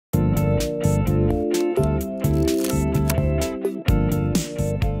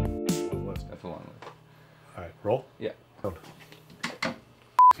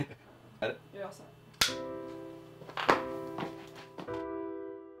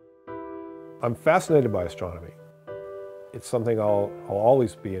I'm fascinated by astronomy. It's something I'll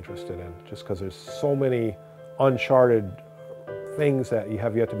always be interested in, just because there's so many uncharted things that you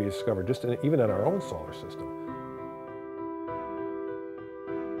have yet to be discovered, even in our own solar system.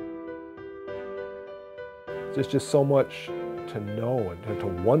 There's just so much to know and to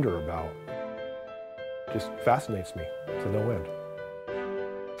wonder about. It just fascinates me to no end.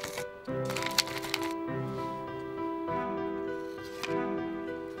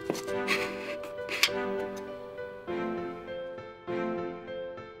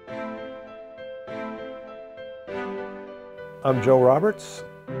 I'm Joe Roberts.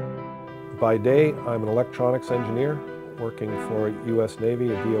 By day, I'm an electronics engineer working for U.S.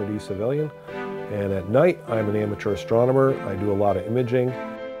 Navy, a DoD civilian. And at night, I'm an amateur astronomer. I do a lot of imaging.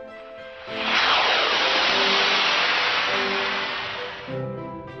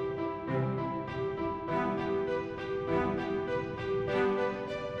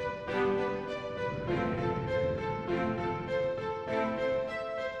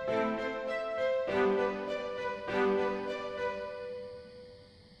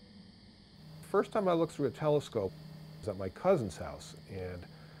 First time I looked through a telescope was at my cousin's house, and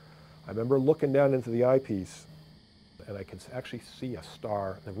I remember looking down into the eyepiece, and I could actually see a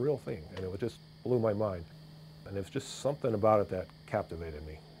star, the real thing, and it just blew my mind. And it was just something about it that captivated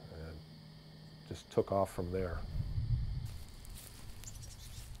me, and just took off from there.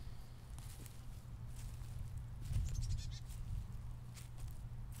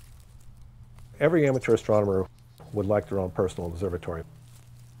 Every amateur astronomer would like their own personal observatory.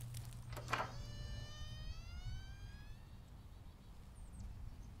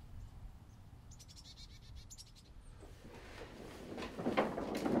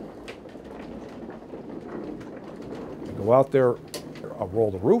 Go out there, I'll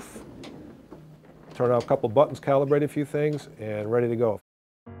roll the roof, turn out a couple buttons, calibrate a few things, and ready to go.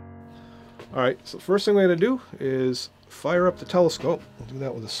 All right, so the first thing we're going to do is fire up the telescope. We'll do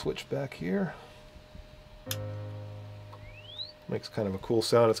that with a switch back here. Makes kind of a cool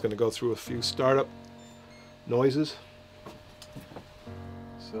sound. It's going to go through a few startup noises.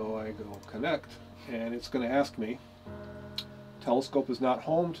 So I go connect, and it's going to ask me, telescope is not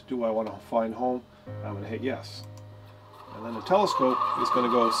homed. Do I want to find home? I'm going to hit yes. And then the telescope is going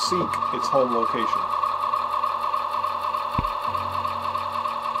to go seek its home location.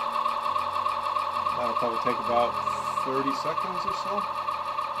 That'll probably take about 30 seconds or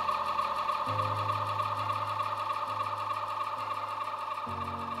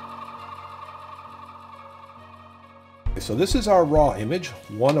so. So this is our raw image,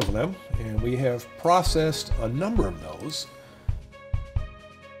 one of them, and we have processed a number of those.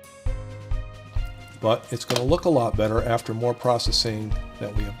 But it's going to look a lot better after more processing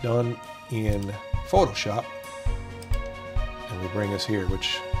that we have done in Photoshop. And we bring us here,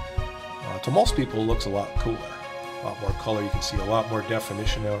 which to most people looks a lot cooler. A lot more color. You can see a lot more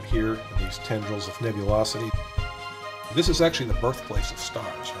definition out here in these tendrils of nebulosity. This is actually the birthplace of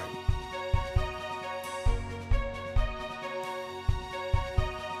stars, right?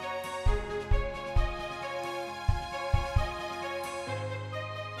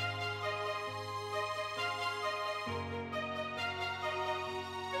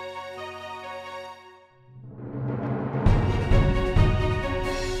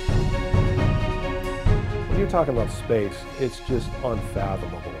 When you're talking about space, it's just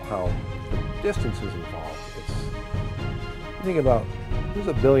unfathomable how the distances involved. You think about, there's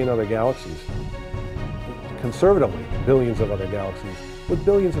a billion other galaxies, conservatively billions of other galaxies with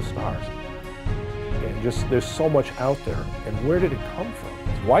billions of stars. And just, there's so much out there. And where did it come from?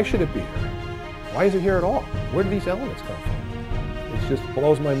 Why should it be here? Why is it here at all? Where do these elements come from? It just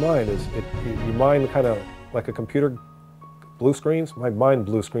blows my mind. Your mind kind of, like a computer blue screens, my mind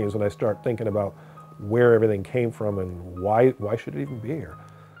blue screens when I start thinking about where everything came from and why should it even be here.